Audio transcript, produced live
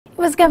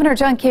It was Governor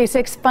John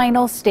Kasich's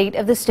final State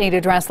of the State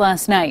address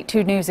last night.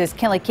 2 News'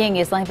 Kelly King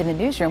is live in the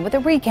newsroom with a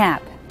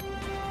recap.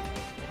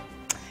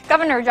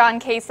 Governor John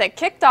Kasich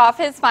kicked off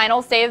his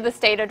final State of the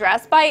State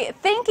address by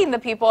thanking the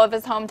people of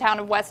his hometown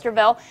of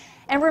Westerville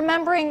and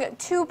remembering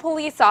 2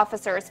 police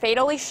officers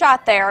fatally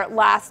shot there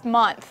last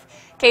month.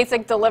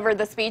 Kasich delivered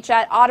the speech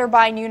at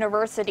Otterbein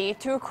University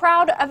to a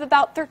crowd of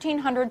about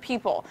 1,300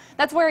 people.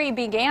 That's where he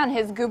began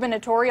his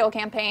gubernatorial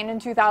campaign in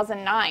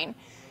 2009.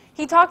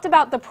 He talked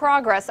about the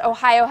progress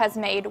Ohio has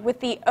made with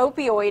the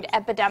opioid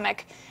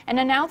epidemic and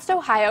announced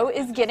Ohio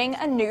is getting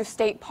a new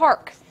state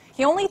park.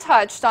 He only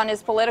touched on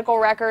his political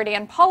record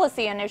and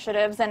policy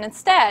initiatives, and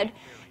instead,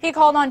 he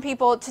called on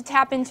people to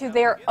tap into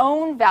their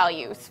own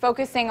values,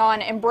 focusing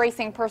on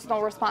embracing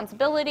personal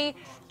responsibility,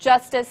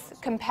 justice,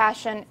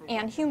 compassion,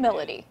 and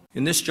humility.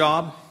 In this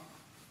job,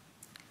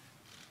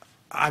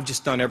 I've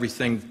just done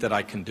everything that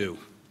I can do.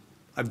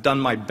 I've done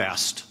my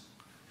best.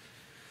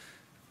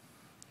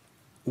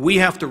 We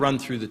have to run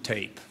through the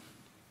tape.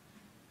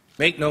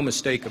 Make no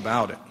mistake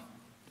about it.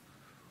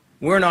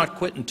 We're not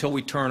quitting until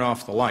we turn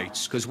off the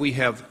lights, because we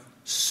have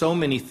so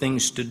many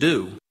things to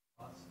do.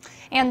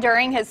 And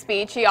during his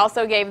speech, he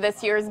also gave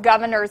this year's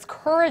Governor's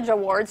Courage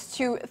Awards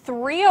to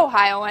 3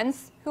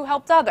 Ohioans who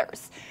helped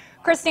others.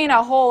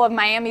 Christina Hull of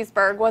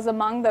Miamisburg was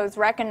among those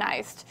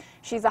recognized.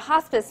 She's a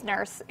hospice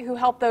nurse who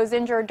helped those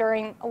injured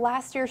during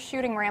last year's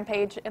shooting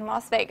rampage in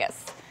Las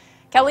Vegas.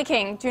 Kelly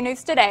King, 2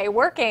 News Today,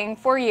 working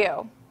for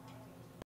you.